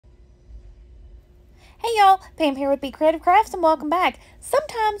Hey y'all, Pam here with BeeCreative Crafts and welcome back.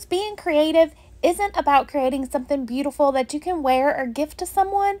 Sometimes being creative isn't about creating something beautiful that you can wear or gift to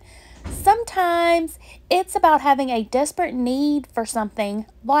someone. Sometimes it's about having a desperate need for something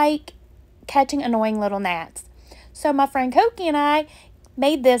like catching annoying little gnats. So my friend Koki and I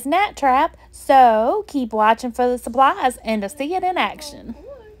made this gnat trap, so keep watching for the supplies and to see it in action.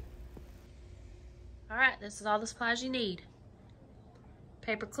 Alright, this is all the supplies you need.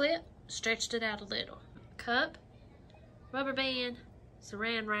 Paper clip, stretched it out a little. Cup, rubber band,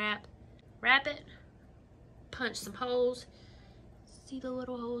 saran wrap, wrap it, punch some holes. See the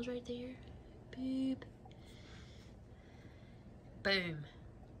little holes right there? Boop. Boom.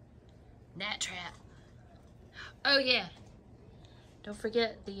 Gnat trap. Oh yeah, don't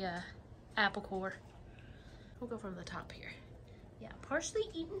forget the apple core. We'll go from the top here. Yeah, partially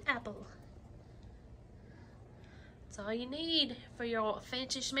eaten apple. That's all you need for your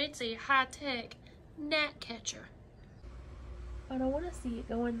fancy schmancy high-tech gnat catcher. But I want to see it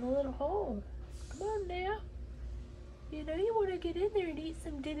go in the little hole. Come on now. You know you want to get in there and eat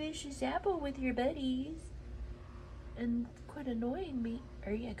some delicious apple with your buddies. And quit annoying me.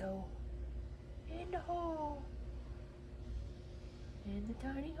 There you go. In the hole. In the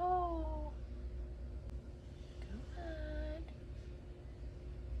tiny hole. Come on.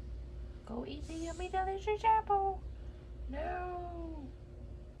 Go eat the yummy delicious apple. No.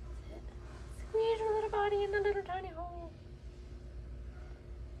 Squeeze your little body in the little tiny hole.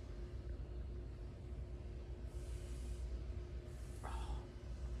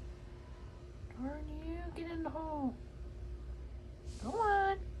 Darn you, get in the hole. Go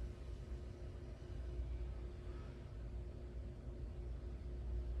on.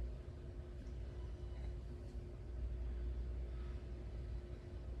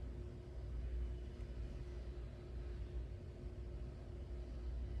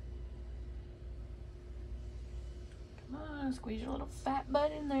 Come on, squeeze your little fat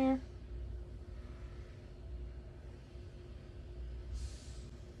butt in there.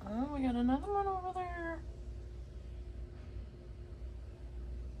 Oh, we got another one over there.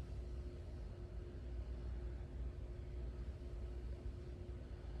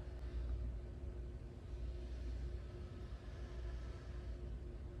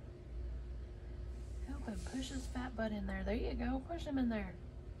 Help him push his fat butt in there. There you go. Push him in there.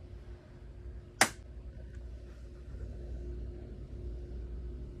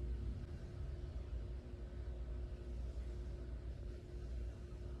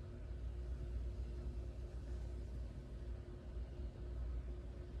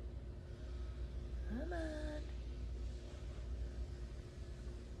 Come on.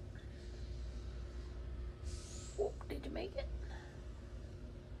 Oh, did you make it?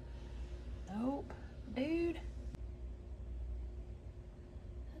 Nope. Dude.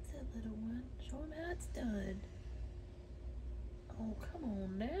 That's that little one. Show him how it's done. Oh, come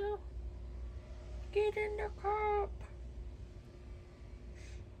on now. Get in the cup.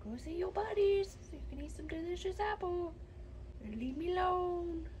 Go see your buddies so you can eat some delicious apple. And leave me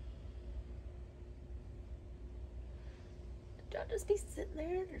alone. Don't just be sitting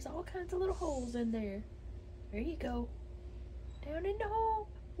there. There's all kinds of little holes in there. There you go. Down in the hole.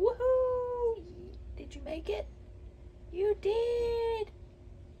 Woohoo! Did you make it? You did!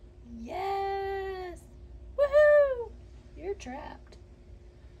 Yes! Woohoo! You're trapped.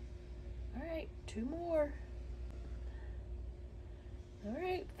 Alright, 2 more.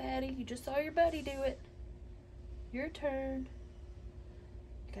 Alright, fatty, you just saw your buddy do it. Your turn.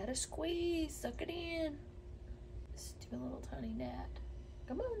 You gotta squeeze, suck it in. Stupid little tiny gnat.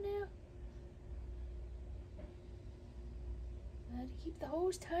 Come on now. Gotta keep the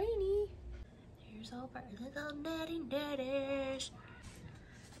holes tiny. Here's all our little natty natters.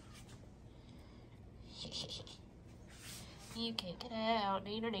 You can't get out.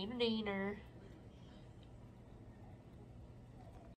 Neener, neener, neener.